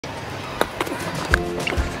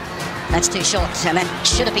That's too short, and that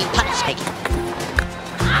should have been punished.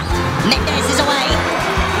 Mendes is away.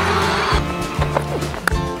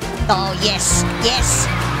 Oh, yes, yes.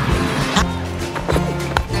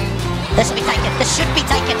 This will be taken. This should be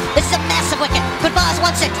taken. This is a massive wicket. Goodbars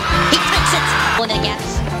wants it. He takes it. More than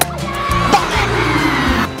gaps. Bowler.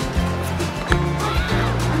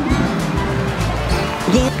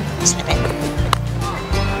 Slip it.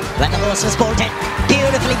 When the horse was bolted.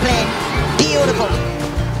 Beautifully played. Beautiful.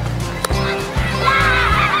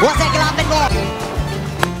 Was there glove involved?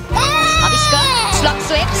 Avishka. Slot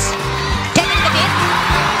sweeps. Taking the hit.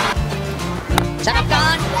 Sharaf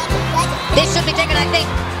Khan. This should be taken, I think.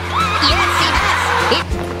 Yes, he has.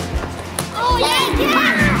 Oh, yeah.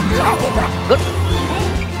 Good.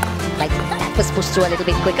 Like, that was pushed through a little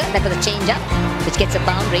bit quicker. That was a change-up, which gets a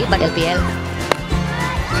boundary, but LPL.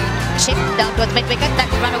 Chip down towards mid-wicket. That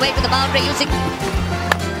will run away to the boundary using...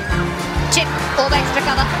 Chip over extra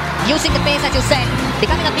cover. Using the pace, as you said.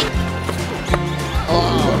 Becoming a big...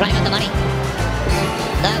 Oh, right on the money.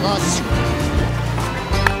 That was...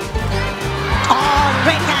 Oh,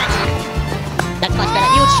 great catch. That's much better.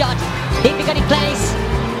 Huge shot. Deep wicket in place.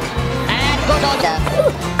 And good order.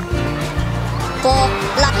 4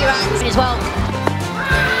 lucky runs as well.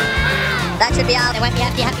 That should be out. They won't be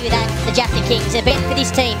happy with that. The Jaffna Kings have been with his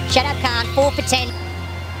team. Sharaf Khan, 4 for 10.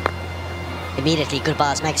 Immediately,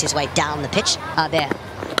 Goodbars makes his way down the pitch. There.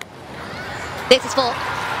 This is 4.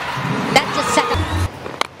 That's just second.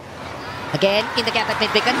 Again, in the gap at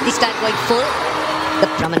mid-wicket. This time going full. The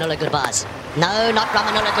Ramanullah Goodbars. No, not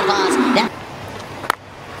Ramanullah Goodbars. That...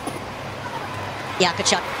 Yeah, good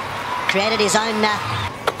shot. Created his own...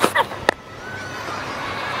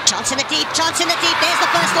 Chance in the deep, chance in the deep. There's the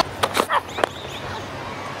first one.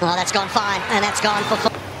 Oh, that's gone fine. And that's gone for...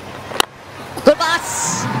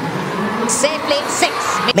 Goodbars. Safely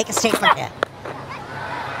 6. Make a statement here.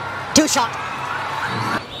 2 shot.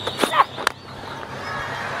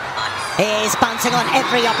 He's bouncing on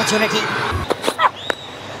every opportunity.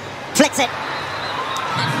 Flicks it.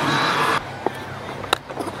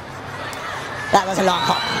 That was a long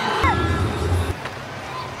hop.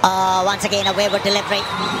 Oh, once again a wayward delivery.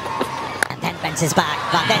 And then bends his back.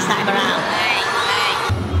 But this time around.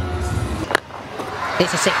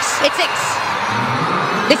 This is 6. It's 6.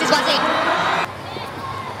 This is Wazim.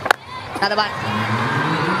 Another one.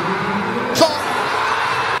 4.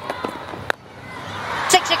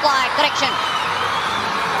 6 required. Correction.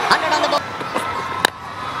 100 on the board.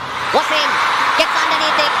 Wazim gets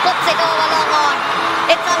underneath it. Puts it over long on.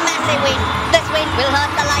 It's a massive win. This win will hurt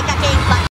the King.